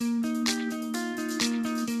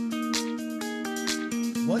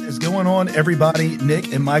What is going on, everybody?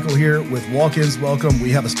 Nick and Michael here with Walk-Ins Welcome.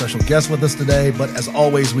 We have a special guest with us today, but as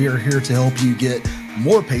always, we are here to help you get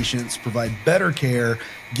more patients, provide better care,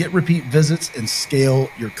 get repeat visits, and scale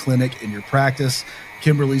your clinic and your practice.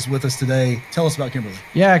 Kimberly's with us today. Tell us about Kimberly.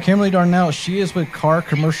 Yeah, Kimberly Darnell. She is with CARR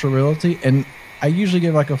Commercial Realty, and I usually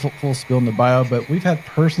give like a full spill in the bio, but we've had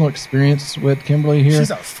personal experience with Kimberly here. She's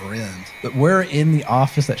our friend. But we're in the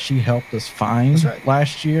office that she helped us find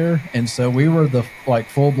last year, and so we were the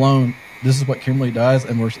full blown. This is what Kimberly does,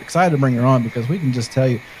 and we're excited to bring her on because we can just tell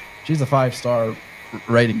you, she's a 5-star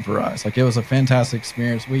rating for us. Like, it was a fantastic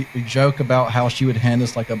experience. We joke about how she would hand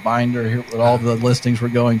us like a binder here with all the listings we're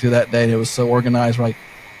going to that day. It was so organized. We're like,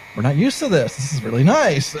 we're not used to this. This is really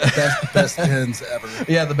nice. Best pins ever.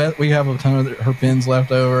 Yeah, the best. We have a ton of her pins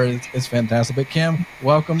left over. It's fantastic. But Kim,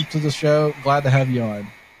 welcome to the show. Glad to have you on.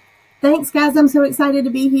 Thanks, guys. I'm so excited to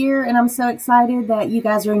be here, and I'm so excited that you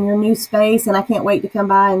guys are in your new space, and I can't wait to come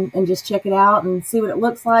by and just check it out and see what it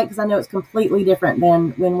looks like, because I know it's completely different than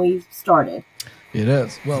when we started. It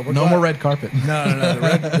is. Well, no more red carpet. No.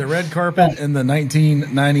 The red carpet and the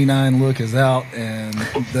 1999 look is out, and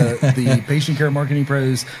the patient care marketing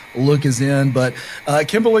pros look is in. But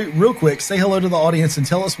Kimberly, real quick, say hello to the audience and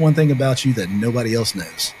tell us one thing about you that nobody else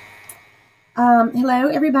knows. Hello,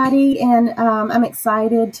 everybody, and I'm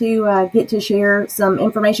excited to get to share some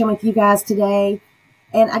information with you guys today.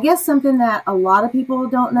 And I guess something that a lot of people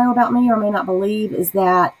don't know about me or may not believe is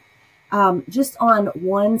that just on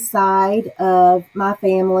one side of my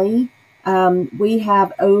family, we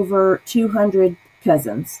have over 200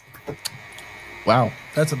 cousins. Wow.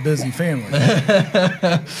 That's a busy family.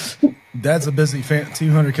 That's a busy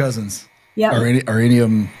 200 cousins. Yeah. Are any of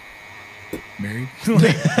them married?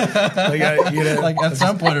 Like at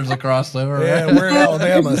some point there's a crossover. Yeah, right? we're in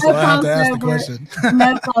Alabama, so I have to ask the question.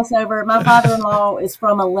 No crossover. My father-in-law is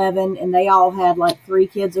from 11, and they all had like 3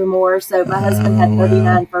 kids or more. So my husband had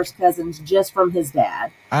 39 first cousins just from his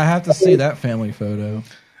dad. I have to see that family photo.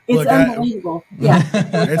 It's unbelievable. Yeah.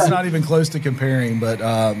 It's not even close to comparing, but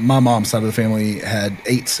my mom's side of the family had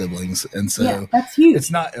 8 siblings, and so that's huge.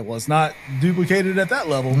 It's not duplicated at that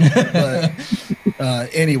level.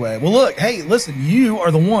 But anyway, well, look, hey, listen, you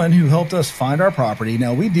are the one who helped us find our property.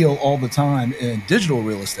 Now, we deal all the time in digital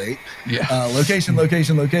real estate. Yeah. Location,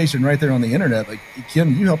 right there on the internet. But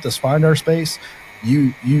Kim, you helped us find our space.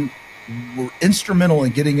 You were instrumental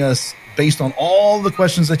in getting us, based on all the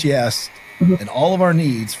questions that you asked, and all of our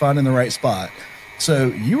needs, finding the right spot. So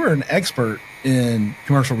you are an expert in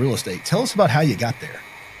commercial real estate. Tell us about how you got there.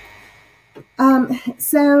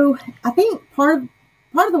 So I think part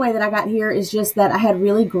of the way that I got here is just that I had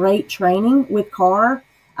really great training with CARR.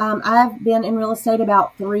 I've been in real estate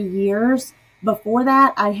about 3 years. Before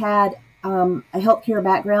that, I had a healthcare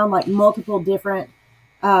background, like multiple different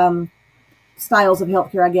styles of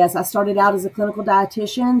healthcare, I guess. I started out as a clinical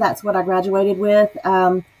dietitian. That's what I graduated with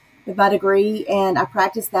my degree, and I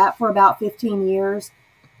practiced that for about 15 years.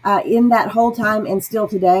 In that whole time, and still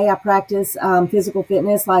today, I practice physical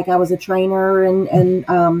fitness. Like, I was a trainer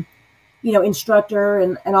and instructor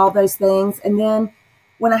and all those things. And then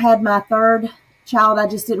when I had my third child, I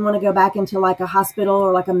just didn't want to go back into like a hospital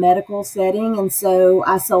or like a medical setting. And so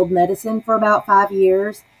I sold medicine for about 5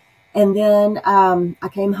 years. And then I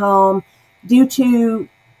came home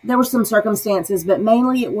there were some circumstances, but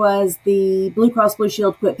mainly it was the Blue Cross Blue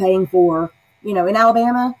Shield quit paying for, in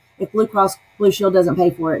Alabama, if Blue Cross Blue Shield doesn't pay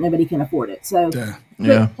for it, nobody can afford it. So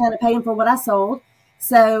quit kind of paying for what I sold.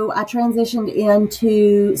 So I transitioned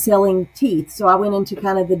into selling teeth. So I went into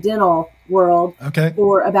kind of the dental world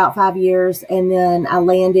for about 5 years, and then I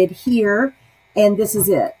landed here, and this is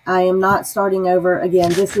it. I am not starting over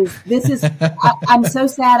again. This is I'm so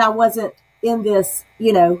sad I wasn't in this,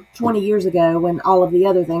 20 years ago when all of the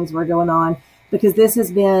other things were going on, because this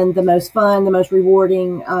has been the most fun, the most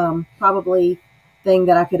rewarding, probably thing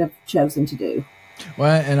that I could have chosen to do.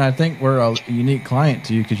 Well, and I think we're a unique client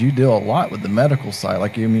to you because you deal a lot with the medical side.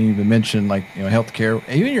 Like, you even mentioned healthcare,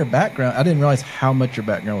 even your background. I didn't realize how much your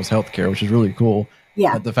background was healthcare, which is really cool.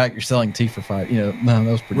 Yeah. But the fact you're selling teeth for 5, that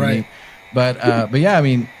was pretty neat. But yeah,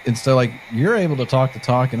 and so you're able to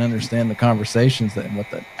talk and understand the conversations and what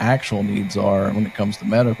the actual needs are when it comes to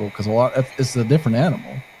medical, because it's a different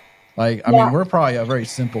animal. I mean, we're probably a very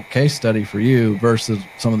simple case study for you versus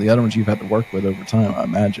some of the other ones you've had to work with over time, I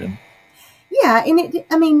imagine. Yeah. And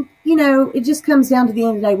it just comes down to the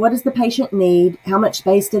end of the day. What does the patient need? How much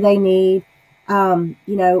space do they need? How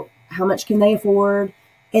much can they afford?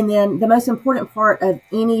 And then the most important part of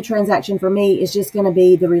any transaction for me is just going to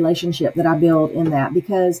be the relationship that I build in that.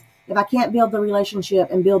 Because if I can't build the relationship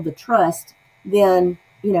and build the trust, then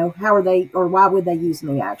how are they, or why would they use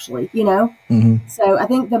me actually, So I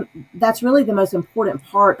think that's really the most important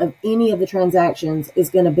part of any of the transactions is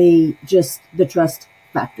going to be just the trust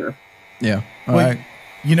factor. Yeah. Well,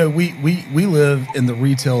 we live in the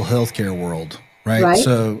retail healthcare world, right?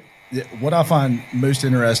 So what I find most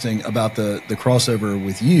interesting about the crossover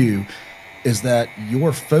with you is that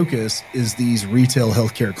your focus is these retail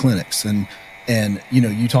healthcare clinics. And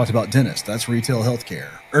you talked about dentists, that's retail healthcare.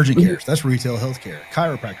 Urgent cares, that's retail healthcare.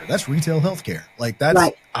 Chiropractor, that's retail healthcare. Like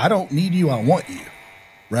that's, I don't need you, I want you,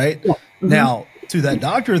 right? Yeah. Now, to that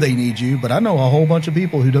doctor, they need you, but I know a whole bunch of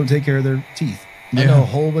people who don't take care of their teeth. I know a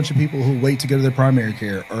whole bunch of people who wait to go to their primary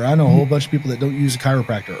care, or I know a whole bunch of people that don't use a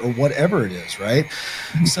chiropractor or whatever it is, right?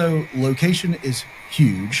 So location is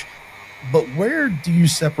huge. But where do you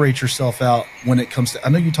separate yourself out when it comes to, I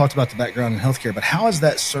know you talked about the background in healthcare, but how has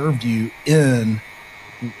that served you in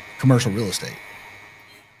commercial real estate?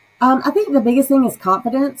 I think the biggest thing is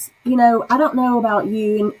confidence. I don't know about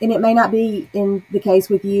you, and it may not be in the case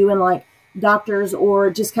with you and like doctors,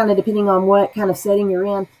 or just kind of depending on what kind of setting you're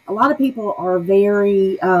in. A lot of people are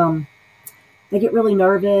very, they get really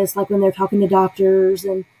nervous, like when they're talking to doctors,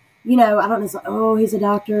 and I don't know, it's like, oh, he's a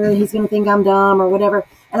doctor, he's going to think I'm dumb or whatever.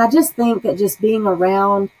 And I just think that just being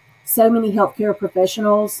around so many healthcare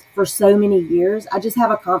professionals for so many years, I just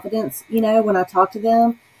have a confidence, when I talk to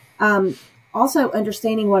them. Also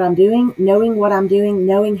understanding what I'm doing,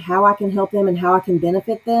 knowing how I can help them and how I can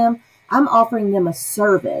benefit them. I'm offering them a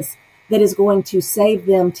service that is going to save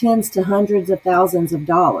them tens to hundreds of thousands of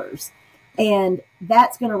dollars. And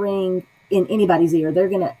that's going to ring in anybody's ear.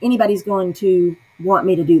 Anybody's going to want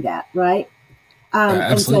me to do that. Right.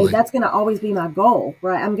 And so that's going to always be my goal,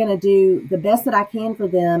 right? I'm going to do the best that I can for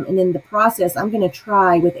them. And in the process, I'm going to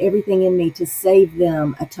try with everything in me to save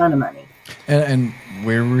them a ton of money. And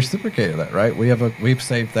we're reciprocated that, right? We've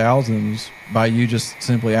saved thousands by you just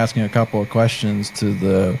simply asking a couple of questions to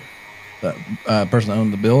the person that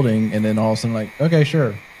owned the building. And then all of a sudden like, okay,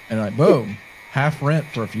 sure. And like, boom, half rent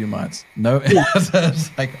for a few months. No,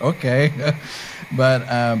 it's like, okay. But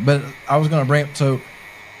I was going to bring up, so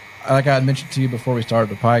like I had mentioned to you before we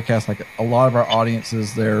started the podcast, like a lot of our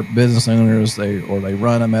audiences, they're business owners, they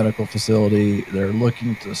run a medical facility, they're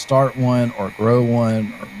looking to start one or grow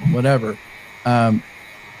one or whatever.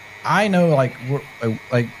 I know, like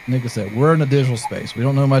Nick said, we're in the digital space. We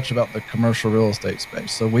don't know much about the commercial real estate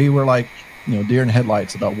space. So we were like, deer in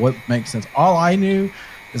headlights about what makes sense. All I knew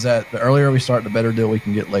is that the earlier we start, the better deal we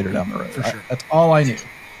can get later down the road. For sure. That's all I knew.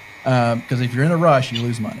 Because if you're in a rush, you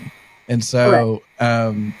lose money. And so,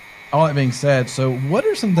 all that being said, so what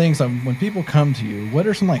are some things when people come to you, what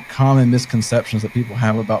are some like common misconceptions that people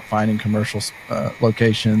have about finding commercial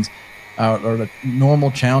locations or the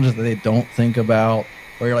normal challenges that they don't think about,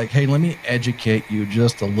 where you're like, hey, let me educate you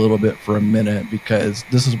just a little bit for a minute because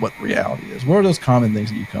this is what reality is. What are those common things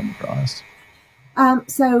that you come across?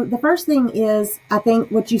 So the first thing is, I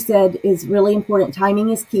think what you said is really important. Timing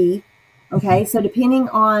is key. Okay. So depending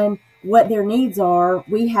on what their needs are,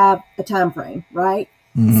 we have a time frame, right?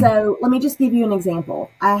 So let me just give you an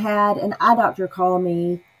example. I had an eye doctor call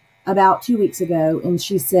me about 2 weeks ago, and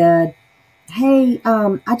she said, hey,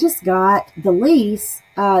 I just got the lease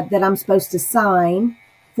that I'm supposed to sign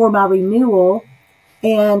for my renewal,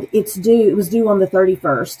 and it was due on the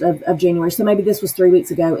 31st of January. So maybe this was 3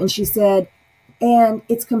 weeks ago. And she said, and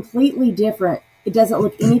it's completely different. It doesn't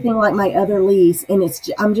look anything like my other lease, and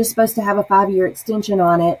I'm just supposed to have a 5-year extension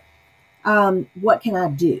on it. What can I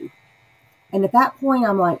do? And at that point,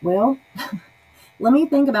 I'm like, well, let me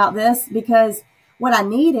think about this, because what I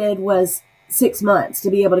needed was 6 months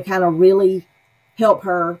to be able to kind of really help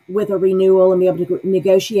her with a renewal and be able to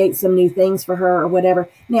negotiate some new things for her or whatever.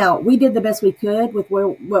 Now, we did the best we could with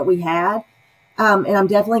what we had. And I'm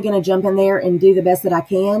definitely going to jump in there and do the best that I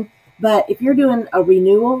can. But if you're doing a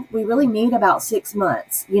renewal, we really need about 6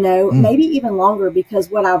 months, maybe even longer, because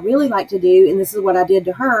what I really like to do, and this is what I did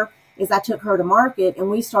to her, is I took her to market and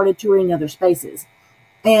we started touring other spaces.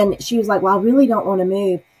 And she was like, well, I really don't want to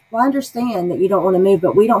move. Well, I understand that you don't want to move,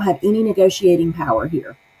 but we don't have any negotiating power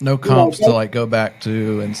here. No comps to like go back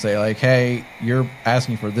to and say like, hey, you're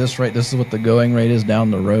asking for this rate. This is what the going rate is down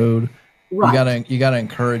the road. Right. You gotta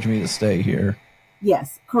encourage me to stay here.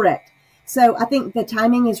 Yes, correct. So I think the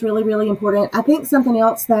timing is really, really important. I think something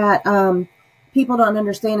else that people don't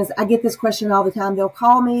understand is I get this question all the time. They'll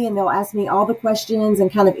call me and they'll ask me all the questions and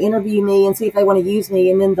kind of interview me and see if they want to use me.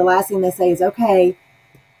 And then the last thing they say is, okay,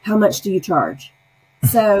 how much do you charge?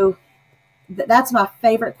 So that's my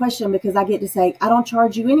favorite question, because I get to say, I don't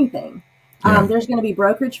charge you anything. Yeah. There's going to be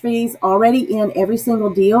brokerage fees already in every single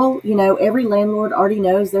deal. Every landlord already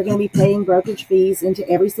knows they're going to be paying brokerage fees into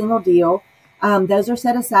every single deal. Those are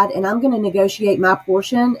set aside, and I'm going to negotiate my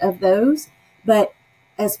portion of those. But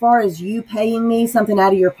as far as you paying me something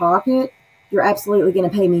out of your pocket, you're absolutely going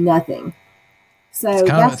to pay me nothing. So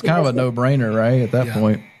it's kind of a no-brainer, right? At that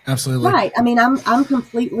point. Absolutely. Right. I mean, I'm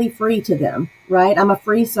completely free to them, right? I'm a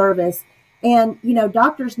free service. And,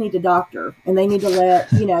 doctors need a doctor, and they need to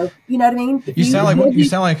let, you know what I mean? You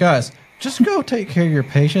sound like us. Just go take care of your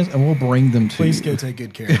patients, and we'll bring them to Please you. go take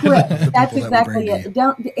good care of them. That's exactly it.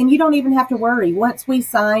 You don't even have to worry. Once we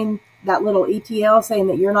sign that little ETL saying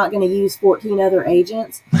that you're not going to use 14 other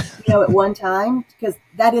agents, at one time, because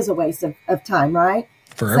that is a waste of time, right?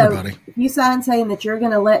 For everybody. If you sign saying that you're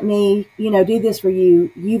going to let me, do this for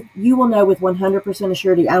you, you will know with 100%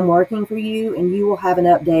 assurity I'm working for you, and you will have an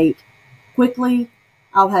update quickly.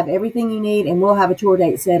 I'll have everything you need, and we'll have a tour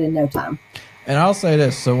date set in no time. And I'll say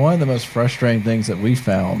this. So one of the most frustrating things that we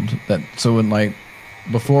found when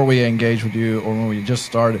before we engaged with you or when we just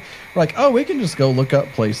started, we're like, oh, we can just go look up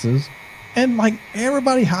places. And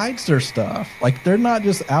everybody hides their stuff. They're not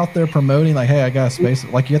just out there promoting hey, I got a space.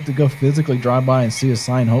 You have to go physically drive by and see a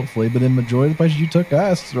sign, hopefully. But in the majority of the places you took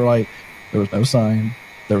us, they're there was no sign.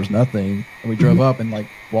 There was nothing. And we drove up and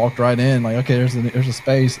walked right in. Okay, there's a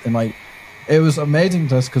space. And it was amazing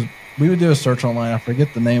to us because we would do a search online. I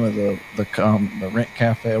forget the name of the Rent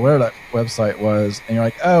Cafe, whatever that website was. And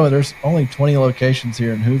you're oh, there's only 20 locations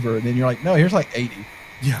here in Hoover. And then you're no, here's 80.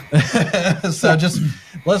 Yeah. So just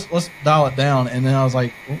let's dial it down. And then I was well,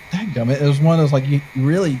 dadgummit. It was one of those you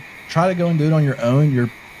really try to go and do it on your own. You're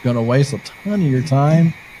going to waste a ton of your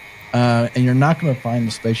time, and you're not going to find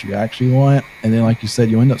the space you actually want. And then, like you said,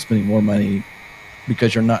 you end up spending more money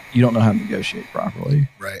because you don't know how to negotiate properly.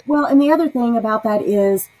 Right. Well, and the other thing about that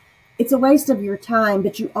is it's a waste of your time.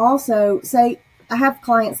 But you also say, I have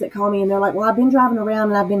clients that call me and they're well, I've been driving around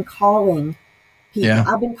and I've been calling people. Yeah.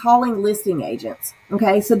 I've been calling listing agents.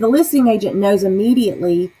 Okay. So the listing agent knows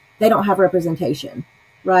immediately they don't have representation.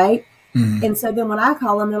 Right. Mm-hmm. And so then when I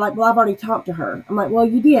call them, they're well, I've already talked to her. I'm well,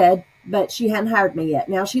 you did, but she hadn't hired me yet.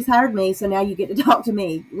 Now she's hired me. So now you get to talk to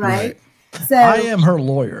me. Right. So I am her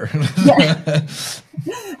lawyer.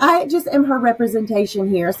 I just am her representation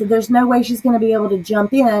here. So there's no way she's going to be able to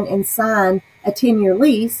jump in and sign a 10-year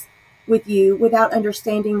lease with you without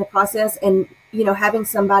understanding the process and, having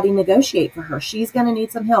somebody negotiate for her. She's going to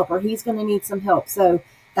need some help or he's going to need some help. So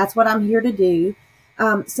that's what I'm here to do.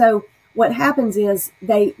 So what happens is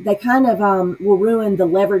they kind of will ruin the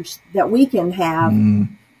leverage that we can have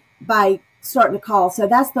by starting to call. So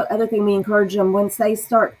that's the other thing we encourage them. Once they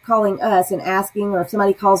start calling us and asking, or if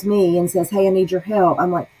somebody calls me and says, hey, I need your help,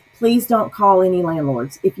 I'm please don't call any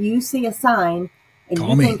landlords. If you see a sign and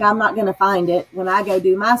you think I'm not going to find it when I go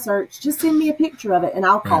do my search, just send me a picture of it and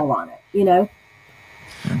I'll call on it,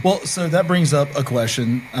 Well, so that brings up a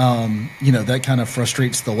question, that kind of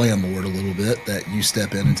frustrates the landlord a little bit that you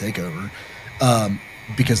step in and take over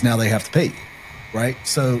because now they have to pay you, right?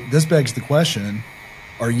 So this begs the question,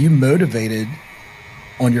 are you motivated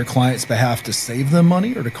on your client's behalf to save them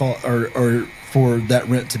money or to call or for that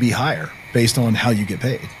rent to be higher based on how you get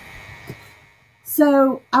paid?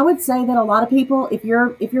 So I would say that a lot of people, if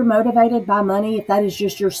you're motivated by money, if that is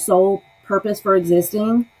just your sole purpose for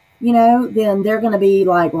existing, then they're going to be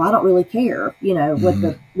well, I don't really care,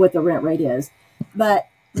 what the rent rate is. But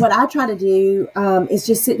what I try to do is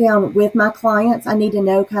just sit down with my clients. I need to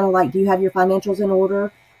know kind of do you have your financials in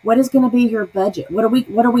order? What is going to be your budget? What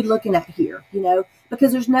are we looking at here?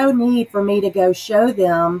 Because there's no need for me to go show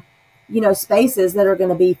them, spaces that are going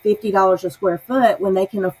to be $50 a square foot when they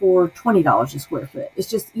can afford $20 a square foot. It's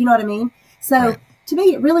just, you know what I mean? So to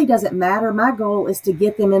me, it really doesn't matter. My goal is to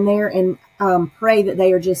get them in there and pray that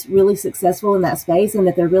they are just really successful in that space and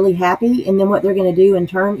that they're really happy. And then what they're going to do in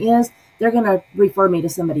turn is they're going to refer me to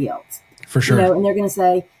somebody else. For sure. And they're going to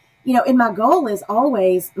say, and my goal is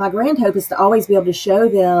always, my grand hope is to always be able to show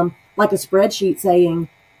them a spreadsheet saying,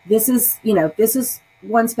 this is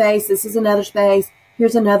one space, this is another space,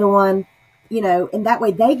 here's another one, and that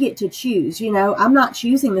way they get to choose. I'm not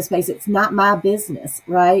choosing the space. It's not my business,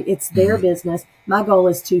 right? It's their business. My goal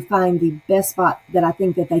is to find the best spot that I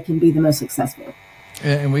think that they can be the most successful.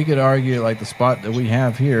 And we could argue the spot that we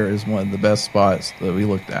have here is one of the best spots that we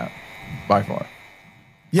looked at by far.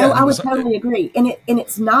 Yeah, I would totally agree. And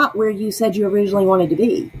it's not where you said you originally wanted to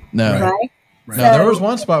be. No. Right? No, there was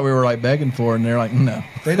one spot we were begging for, and they're no.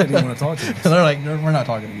 They didn't even want to talk to us. They're we're not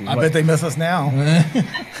talking to you. I bet they miss us now.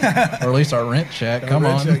 Or at least our rent check. Come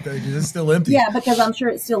on. It's still empty. Yeah, because I'm sure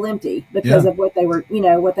it's still empty because of what they were,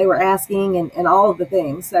 what they were asking and all of the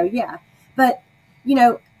things. So, yeah. But,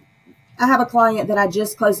 I have a client that I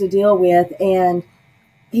just closed a deal with, and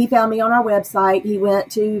he found me on our website. He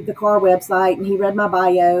went to the CARR website and he read my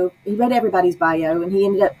bio. He read everybody's bio, and he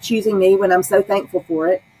ended up choosing me, when I'm so thankful for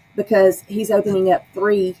it, because he's opening up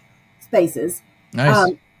 3 spaces.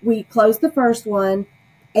 Nice. We closed the first one,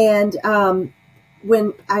 and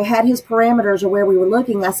when I had his parameters of where we were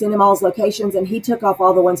looking, I sent him all his locations, and he took off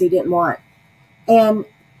all the ones he didn't want. And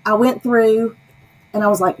I went through, and I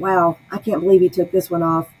was like, wow, I can't believe he took this one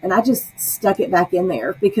off. And I just stuck it back in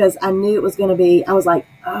there because I knew it was going to be, I was like,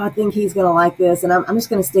 oh, I think he's going to like this. And I'm just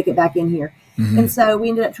going to stick it back in here. Mm-hmm. And so we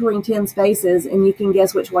ended up touring 10 spaces, and you can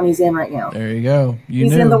guess which one he's in right now. There you go.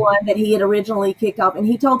 He's in the one that he had originally kicked off. And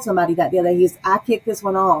he told somebody that the other day, I kicked this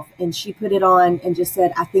one off, and she put it on and just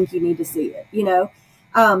said, I think you need to see it.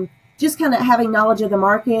 Just kind of having knowledge of the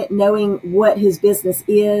market, knowing what his business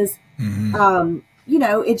is. Mm-hmm.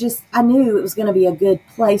 I knew it was going to be a good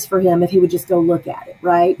place for him if he would just go look at it.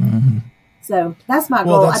 Right. Mm-hmm. So that's my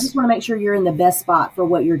goal. I just want to make sure you're in the best spot for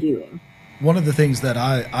what you're doing. One of the things that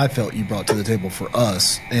I felt you brought to the table for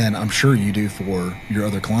us, and I'm sure you do for your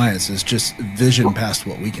other clients, is just vision past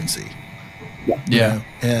what we can see. Yeah.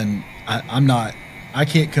 And I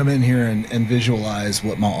can't come in here and visualize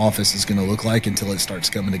what my office is going to look like until it starts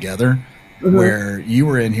coming together. Mm-hmm. Where you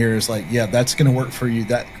were in here is like, yeah, that's going to work for you.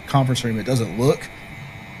 That conference room, it doesn't look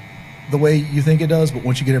the way you think it does, but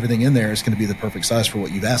once you get everything in there, it's going to be the perfect size for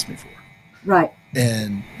what you've asked me for. Right.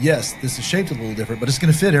 And yes, this is shaped a little different, but it's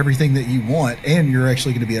going to fit everything that you want, and you're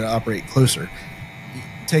actually going to be able to operate closer.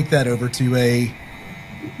 Take that over to a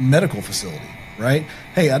medical facility, right?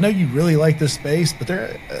 Hey, I know you really like this space, but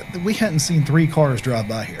we hadn't seen 3 cars drive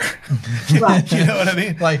by here. Right. You know what I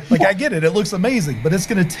mean? Like I get it. It looks amazing, but it's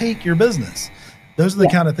going to take your business. Those are the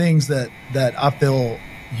kind of things that I feel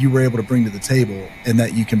you were able to bring to the table, and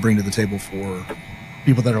that you can bring to the table for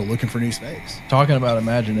people that are looking for new space. Talking about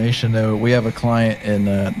imagination, though, we have a client in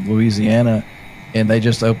Louisiana, and they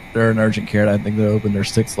just they're in urgent care. I think they opened their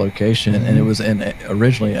 6th location, mm-hmm. and it was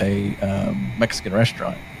originally a Mexican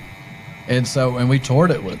restaurant. And we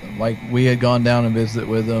toured it with them. Like, we had gone down and visited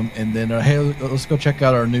with them, and then, hey, let's go check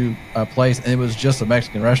out our new place. And it was just a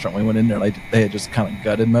Mexican restaurant. We went in there, they had just kind of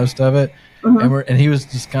gutted most of it. Mm-hmm. And he was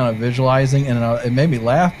just kind of visualizing, and it made me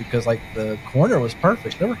laugh because, like, the corner was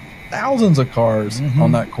perfect. There were thousands of cars mm-hmm.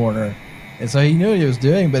 on that corner. And so he knew what he was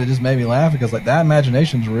doing, but it just made me laugh because, like, that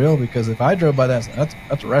imagination's real. Because if I drove by that's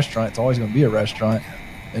a restaurant, it's always going to be a restaurant.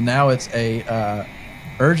 And now it's a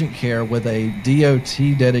urgent care with a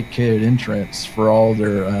DOT dedicated entrance for all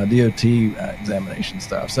their DOT examination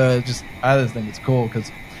stuff. So I just think it's cool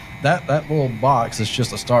because that little box is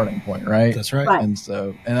just a starting point, right? That's right.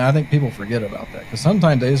 And I think people forget about that because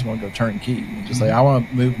sometimes they just want to go turnkey and just say, I want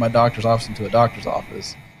to move my doctor's office into a doctor's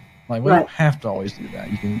office. Like, we don't have to always do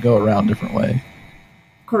that. You can go around a different way.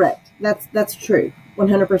 Correct. That's true.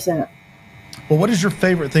 100%. Well, what is your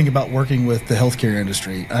favorite thing about working with the healthcare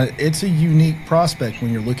industry? It's a unique prospect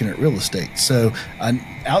when you're looking at real estate. So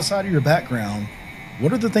outside of your background,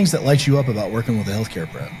 what are the things that light you up about working with a healthcare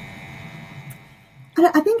pro?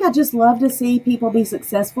 I think I just love to see people be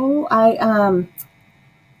successful. I've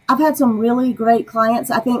had some really great clients.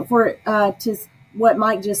 I think for to what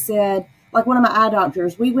Mike just said, like one of my eye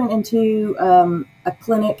doctors, we went into a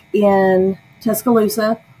clinic in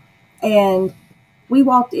Tuscaloosa, and we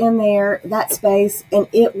walked in there, that space, and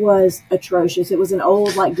it was atrocious. It was an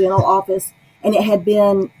old, like, dental office, and it had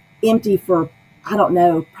been empty for, I don't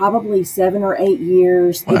know, probably 7 or 8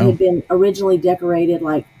 years. Wow. It had been originally decorated,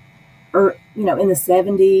 like, in the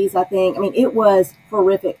 70s, I think. I mean, it was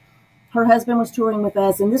horrific. Her husband was touring with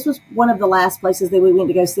us, and this was one of the last places that we went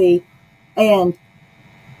to go see. And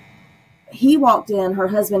he walked in, her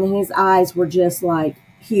husband, and his eyes were just, like,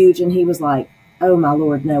 huge, and he was like, oh, my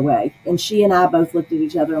Lord, no way. And she and I both looked at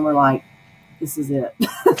each other and were like, this is it.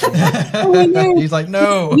 We knew, he's like,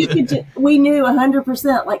 no. We knew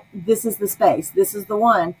 100%, like, this is the space. This is the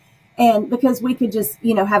one. And because we could just,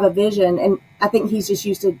 have a vision. And I think he's just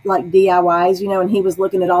used to, like, DIYs, and he was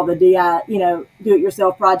looking at all the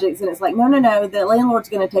do-it-yourself projects. And it's like, no, the landlord's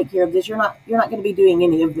going to take care of this. You're not going to be doing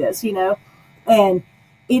any of this, And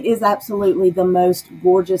it is absolutely the most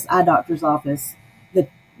gorgeous eye doctor's office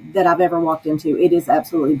that I've ever walked into. It is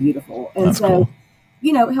absolutely beautiful. And that's so,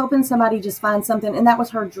 cool. Helping somebody just find something. And that was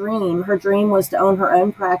her dream. Her dream was to own her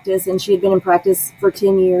own practice. And she had been in practice for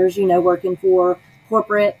 10 years, working for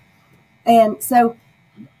corporate. And so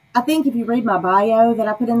I think if you read my bio that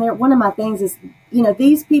I put in there, one of my things is,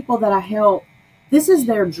 these people that I help, this is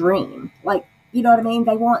their dream. Like, you know what I mean?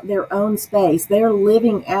 They want their own space. They're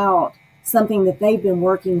living out something that they've been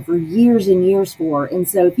working for years and years for. And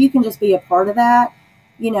so if you can just be a part of that,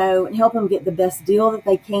 and help them get the best deal that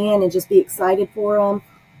they can and just be excited for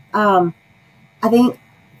them. I think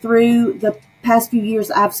through the past few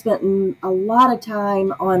years, I've spent a lot of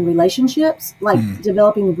time on relationships, like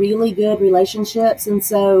developing really good relationships. And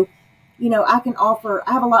so, I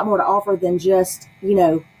have a lot more to offer than just,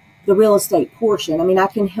 the real estate portion. I mean, I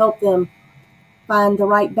can help them find the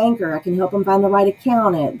right banker. I can help them find the right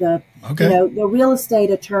accountant, the real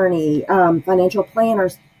estate attorney, financial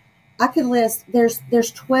planners. I could list,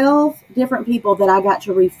 there's 12 different people that I got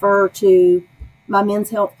to refer to my men's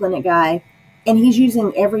health clinic guy, and he's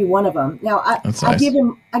using every one of them. Now I give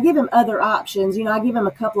him other options. I give him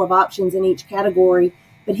a couple of options in each category,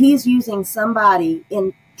 but he's using somebody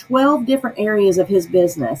in 12 different areas of his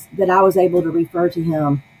business that I was able to refer to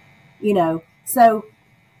him, so,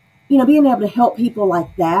 being able to help people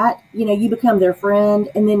like that, you become their friend,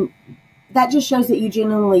 and then that just shows that you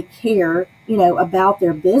genuinely care, about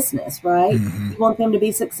their business, right? You want them to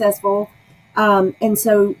be successful. And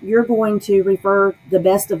so you're going to refer the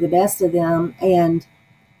best of them. And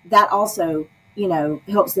that also,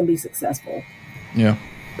 helps them be successful. Yeah.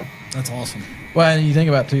 That's awesome. Well, and you think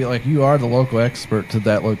about too, like you are the local expert to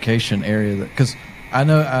that location area, because I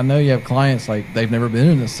know you have clients like they've never been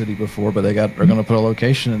in the city before, but are going to put a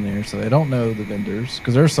location in there, so they don't know the vendors,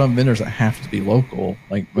 because there are some vendors that have to be local,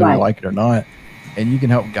 like whether you like it or not, and you can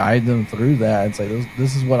help guide them through that and say,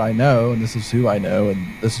 this is what I know, and this is who I know, and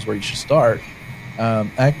this is where you should start.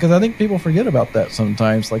 Because I think people forget about that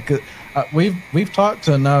sometimes. Like we've talked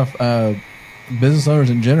to enough business owners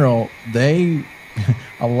in general.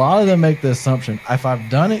 A lot of them make the assumption, if I've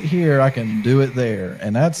done it here, I can do it there.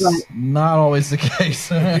 And that's not always the case.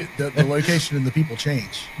 the location and the people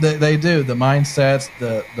change. They do. The mindsets,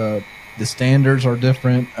 the standards are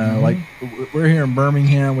different. Like we're here in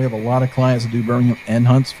Birmingham. We have a lot of clients that do Birmingham and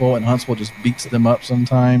Huntsville just beats them up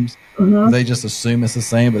sometimes. They just assume it's the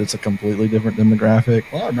same, but it's a completely different demographic.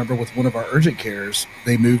 Well, I remember with one of our urgent cares,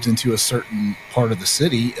 they moved into a certain part of the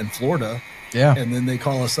city in Florida. Yeah. And then they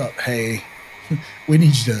call us up, hey, we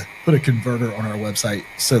need you to put a converter on our website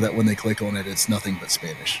so that when they click on it, it's nothing but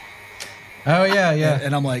Spanish. Oh, yeah, yeah.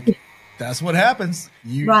 And I'm like, that's what happens.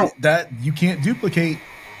 You can't duplicate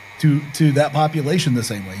to that population the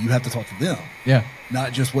same way. You have to talk to them. Yeah.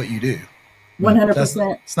 Not just what you do.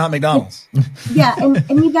 100%. It's not McDonald's. Yeah.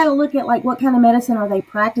 And you got to look at like what kind of medicine are they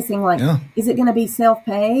practicing? Like, is it going to be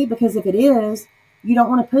self-pay? Because if it is, you don't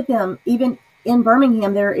want to put them even in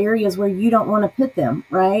Birmingham. There are areas where you don't want to put them,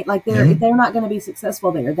 right? Like they're not going to be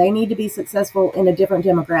successful there. They need to be successful in a different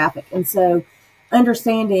demographic. And so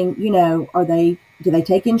understanding, do they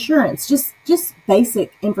take insurance? Just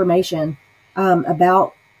basic information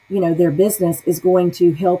about, their business is going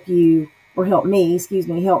to help you, or help me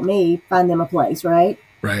find them a place, right?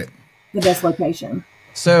 Right. The best location.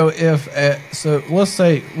 So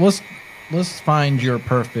let's find your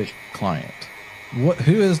perfect client.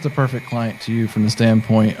 Who is the perfect client to you from the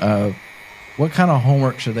standpoint of what kind of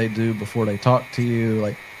homework should they do before they talk to you?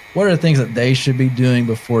 Like, what are the things that they should be doing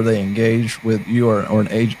before they engage with you or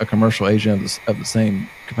a commercial agent of the same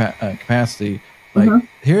capacity? Like,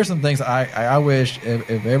 here's some things I wish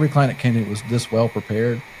if every client that came to me was this well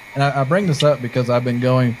prepared. And I bring this up because I've been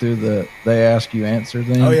going through the They Ask You Answer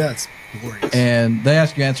thing. Oh, yeah, it's glorious. And They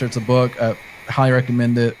Ask You Answer, it's a book. I highly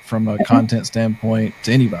recommend it from a content standpoint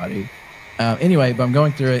to anybody. Anyway, but I'm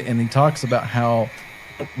going through it, and he talks about how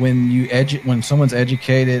when someone's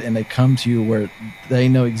educated and they come to you where they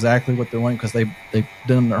know exactly what they're wanting because they've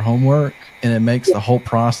done their homework, and it makes the whole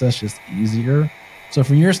process just easier. So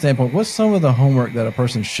from your standpoint, what's some of the homework that a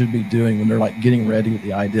person should be doing when they're like getting ready with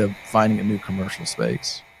the idea of finding a new commercial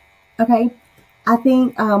space? Okay. I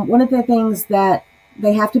think one of the things that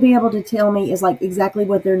they have to be able to tell me is like exactly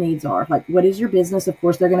what their needs are. Like, what is your business? Of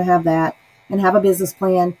course, they're going to have that and have a business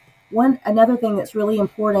plan. Another thing that's really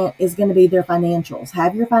important is going to be their financials.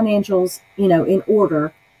 Have your financials, in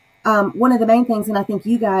order. One of the main things, and I think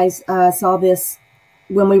you guys saw this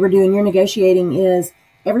when we were doing your negotiating, is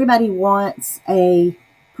everybody wants a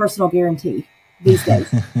personal guarantee these days.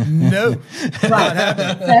 No,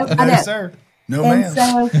 right? No, sir. No, ma'am.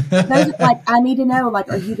 So, I need to know, like,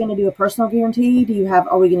 are you going to do a personal guarantee?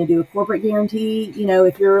 Are we going to do a corporate guarantee?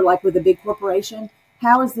 If you're like with a big corporation,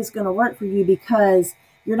 how is this going to work for you? Because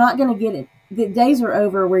you're not going to get it. The days are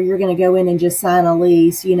over where you're going to go in and just sign a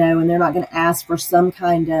lease, and they're not going to ask for some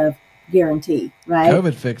kind of guarantee, right?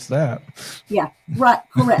 COVID fixed that. Yeah, right.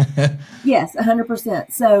 Correct. Yes,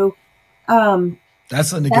 100%. So,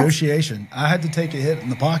 that's a negotiation. I had to take a hit in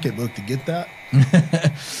the pocketbook to get that.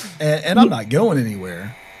 and I'm not going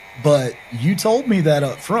anywhere, but you told me that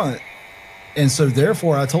up front. And so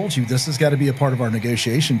therefore I told you this has got to be a part of our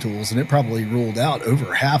negotiation tools. And it probably ruled out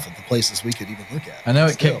over half of the places we could even look at. I know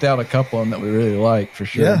it kicked out a couple of them that we really like, for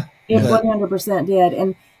sure. Yeah. It 100% did.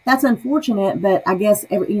 And that's unfortunate, but I guess,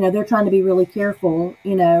 they're trying to be really careful,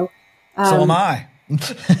 So am I. I'm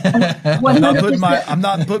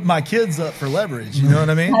not putting my kids up for leverage. You know what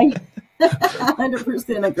I mean? I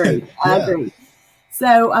 100% agree. I agree.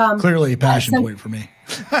 So clearly a passion point for me.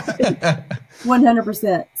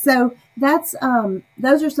 100%. So that's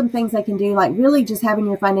those are some things I can do, like really just having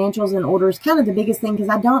your financials in order is kind of the biggest thing, because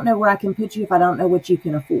I don't know where I can put you if I don't know what you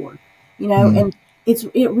can afford. And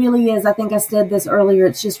it really is. I think I said this earlier.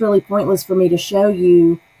 It's just really pointless for me to show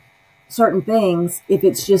you certain things if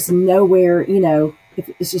it's just nowhere, if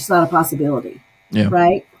it's just not a possibility. Yeah.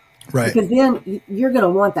 Right. Right. Because then you're going to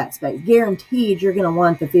want that space. Guaranteed, you're going to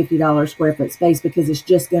want the $50 square foot space, because it's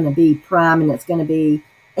just going to be prime and it's going to be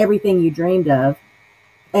everything you dreamed of.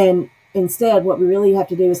 And instead, what we really have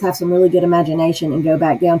to do is have some really good imagination and go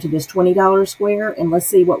back down to this $20 square, and let's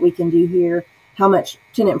see what we can do here. How much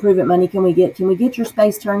tenant improvement money can we get? Can we get your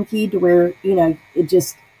space turnkey to where,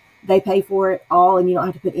 they pay for it all and you don't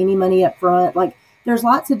have to put any money up front? Like, there's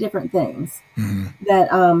lots of different things that,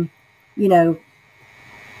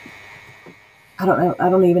 I don't know. I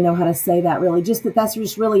don't even know how to say that really. Just that's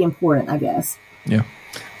just really important, I guess. Yeah.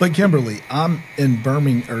 But Kimberly, I'm in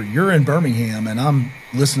Birmingham, or you're in Birmingham, and I'm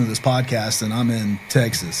listening to this podcast, and I'm in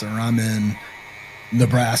Texas, or I'm in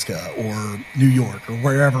Nebraska, or New York, or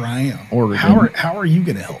wherever I am. Oregon. How are you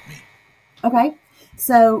going to help me? Okay.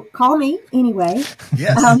 So call me anyway.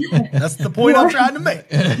 Yes. That's the point I'm trying to make.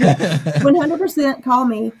 100% call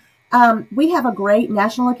me. We have a great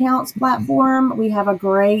national accounts platform. We have a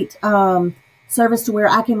great service to where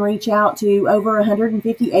I can reach out to over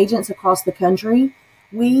 150 agents across the country.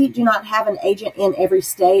 We do not have an agent in every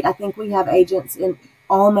state. I think we have agents in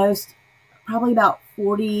probably about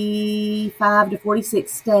 45 to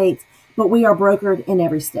 46 states, but we are brokered in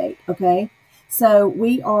every state. Okay. So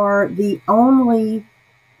we are the only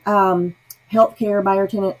healthcare buyer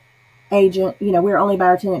tenant agent. We're only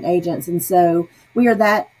buyer tenant agents. And so we are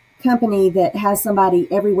that company that has somebody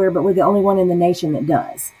everywhere, but we're the only one in the nation that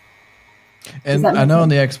does. And I know in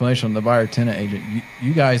the explanation on the buyer tenant agent,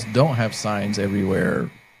 you guys don't have signs everywhere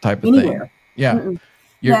type of anywhere. Thing. Yeah.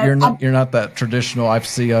 You're not that traditional. I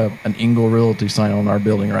see an Engle Realty sign on our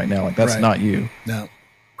building right now. Like, that's not you. No.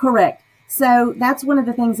 Correct. So that's one of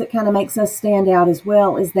the things that kind of makes us stand out as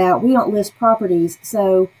well, is that we don't list properties.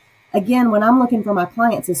 So again, when I'm looking for my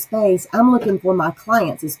clients a space, I'm looking for my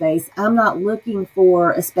clients a space. I'm not looking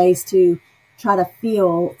for a space to try to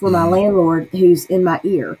fill for my landlord who's in my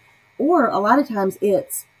ear. Or a lot of times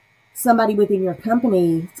it's somebody within your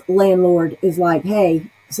company's landlord is like, hey,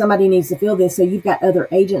 somebody needs to fill this. So you've got other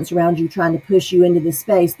agents around you trying to push you into this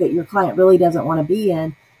space that your client really doesn't want to be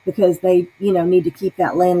in, because they, need to keep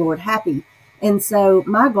that landlord happy. And so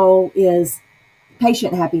my goal is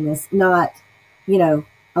patient happiness, not, a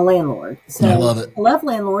landlord. So I love it. I love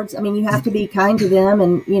landlords. I mean, you have to be kind to them,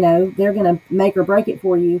 and, they're going to make or break it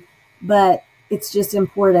for you. But it's just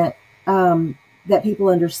important that people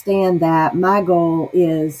understand that my goal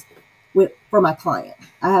is for my client.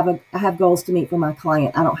 I have goals to meet for my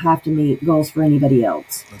client. I don't have to meet goals for anybody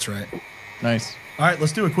else. That's right. Nice. All right,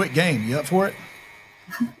 let's do a quick game. You up for it?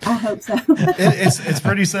 I hope so. It's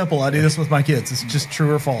pretty simple. I do this with my kids. It's just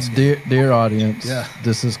true or false. Dear audience, yeah.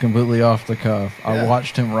 This is completely off the cuff. Yeah. I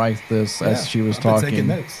watched him write this as she was talking. Taking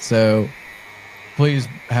notes. So please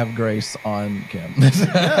have grace on Kim.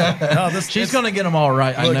 She's going to get them all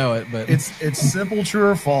right. Look, I know it, but it's simple, true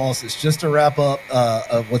or false. It's just to wrap up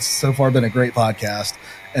of what's so far been a great podcast.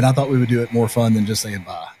 And I thought we would do it more fun than just saying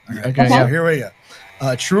bye. Right. Okay. So here we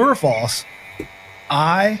go. True or false?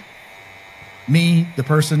 Me, the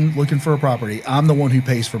person looking for a property, I'm the one who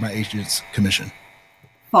pays for my agent's commission.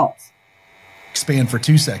 False. Expand for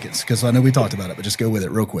 2 seconds, because I know we talked about it, but just go with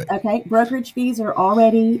it real quick. Okay. Brokerage fees are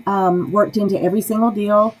already worked into every single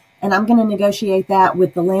deal, and I'm going to negotiate that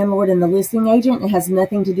with the landlord and the listing agent. It has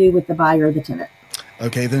nothing to do with the buyer or the tenant.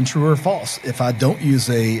 Okay, then true or false? If I don't use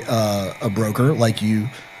a broker like you,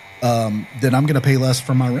 then I'm going to pay less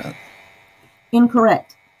for my rent.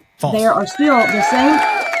 Incorrect. False. There are still the same.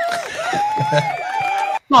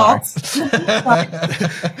 False.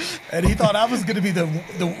 And he thought I was going to be the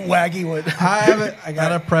waggy one. I got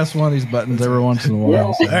to press one of these buttons every once in a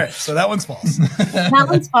while. So. All right, so that one's false. That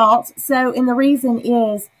one's false. So, and the reason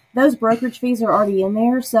is those brokerage fees are already in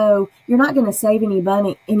there. So you're not going to save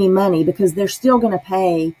any money because they're still going to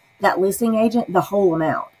pay that listing agent the whole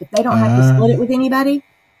amount. If they don't have to split it with anybody,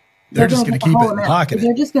 they're just going to keep it in pocket.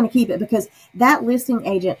 They're just going to keep it because that listing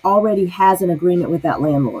agent already has an agreement with that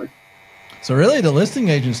landlord. So really, the listing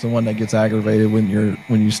agent's the one that gets aggravated when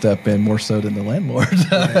you step in more so than the landlord.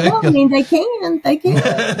 Well, I mean, they can. They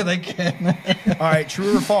can. All right,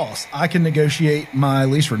 true or false? I can negotiate my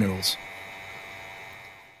lease renewals.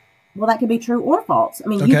 Well, that could be true or false. I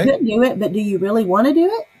mean, you could do it, but do you really want to do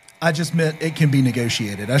it? I just meant it can be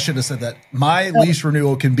negotiated. I should have said that. My lease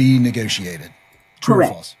renewal can be negotiated. True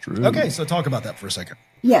Correct. or false? True. Okay, so talk about that for a second.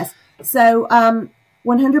 Yes. So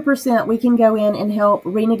 100% we can go in and help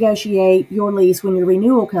renegotiate your lease when your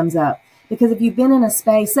renewal comes up. Because if you've been in a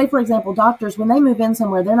space, say, for example, doctors, when they move in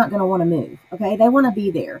somewhere, they're not going to want to move. Okay. They want to be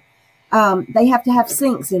there. They have to have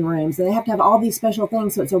sinks in rooms. They have to have all these special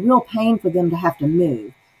things. So it's a real pain for them to have to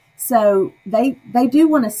move. So they do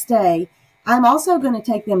want to stay. I'm also going to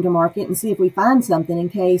take them to market and see if we find something in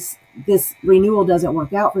case this renewal doesn't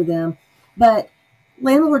work out for them. But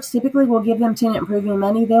landlords typically will give them tenant improvement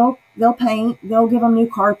money. They'll paint, they'll give them new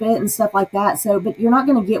carpet and stuff like that. So, but you're not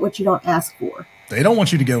going to get what you don't ask for. They don't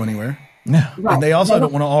want you to go anywhere. No. Right. And they also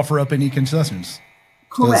don't want to offer up any concessions.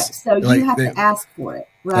 Correct. So you have to ask for it.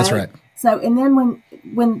 Right. That's right. So, and then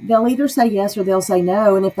when they'll either say yes or they'll say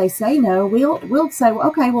no. And if they say no, we'll say, well,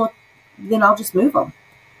 okay, well, then I'll just move them.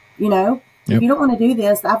 You know, if you don't want to do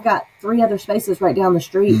this, I've got 3 other spaces right down the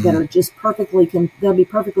street that are just they'll be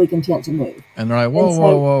perfectly content to move. And they're like,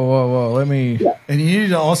 whoa, let me. Yeah. And you need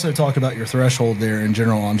to also talk about your threshold there in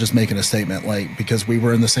general. I'm just making a statement, like, because we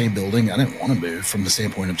were in the same building, I didn't want to move from the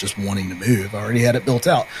standpoint of just wanting to move. I already had it built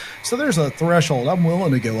out. So there's a threshold. I'm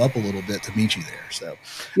willing to go up a little bit to meet you there. So,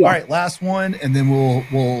 all right, last one, and then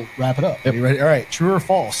we'll wrap it up. Are you ready? All right, true or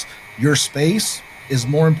false? Your space is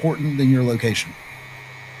more important than your location.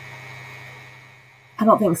 I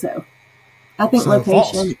don't think so. I think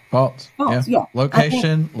location. False. Yeah.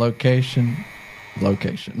 Location.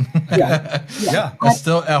 Yeah. Yeah.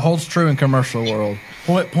 It holds true in commercial world.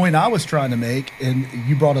 Point I was trying to make, and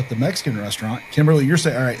you brought up the Mexican restaurant. Kimberly, you're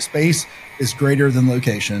saying, all right, space is greater than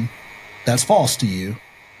location. That's false to you.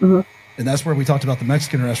 Mm-hmm. And that's where we talked about the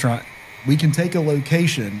Mexican restaurant. We can take a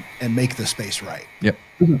location and make the space right. Yep.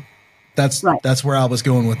 Mm-hmm. That's where I was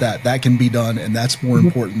going with that. That can be done, and that's more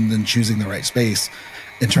important than choosing the right space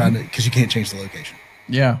and trying to, because you can't change the location.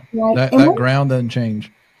 Yeah, right. that ground doesn't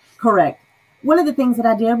change. Correct. One of the things that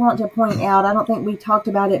I did want to point out, I don't think we talked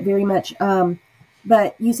about it very much,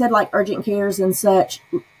 but you said like urgent cares and such.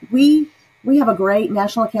 We have a great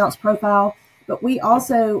national accounts profile, but we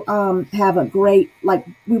also have a great, like,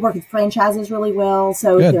 we work with franchises really well,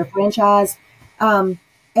 so they're franchised. And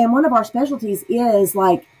one of our specialties is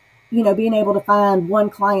like, you know, being able to find one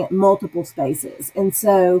client, multiple spaces. And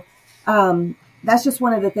so that's just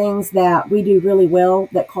one of the things that we do really well,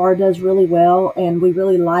 that CARR does really well. And we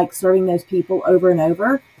really like serving those people over and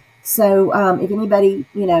over. So if anybody,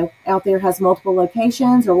 you know, out there has multiple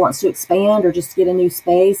locations or wants to expand or just get a new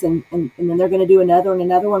space and then they're going to do another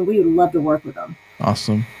one, we would love to work with them.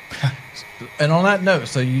 Awesome. And on that note,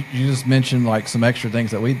 so you just mentioned like some extra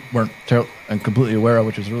things that we weren't completely aware of,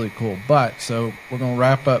 which is really cool. But so we're going to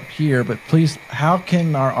wrap up here. But please, how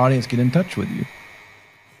can our audience get in touch with you?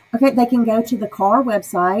 Okay, they can go to the CARR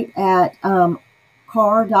website at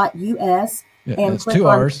carr.us. And it's 2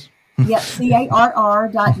 R's. Yep,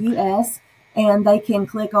 CARR.us. And they can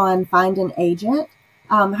click on Find an Agent.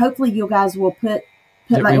 Hopefully you guys will put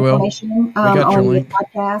my information on the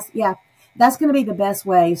podcast. Yeah. That's going to be the best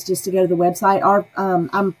way, is just to go to the website.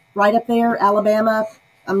 I'm right up there, Alabama.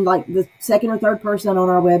 I'm like the second or third person on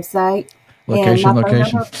our website. Location.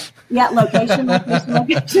 Yeah, location.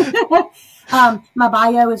 My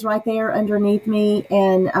bio is right there underneath me,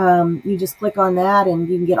 and you just click on that, and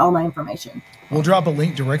you can get all my information. We'll drop a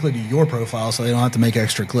link directly to your profile, so they don't have to make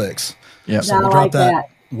extra clicks. Yeah, so we'll drop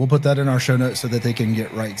that. We'll put that in our show notes so that they can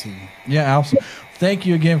get right to you. Yeah, awesome. Thank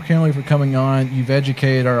you again, Kimberly, for coming on. You've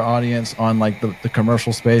educated our audience on like the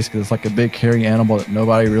commercial space, because it's like a big hairy animal that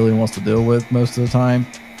nobody really wants to deal with most of the time.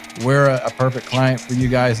 We're a perfect client for you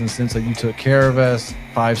guys in the sense that you took care of us,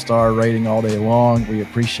 5-star rating all day long. We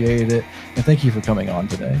appreciate it. And thank you for coming on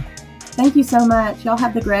today. Thank you so much. Y'all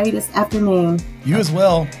have the greatest afternoon. You as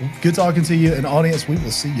well. Good talking to you. And audience, we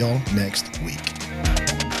will see y'all next week.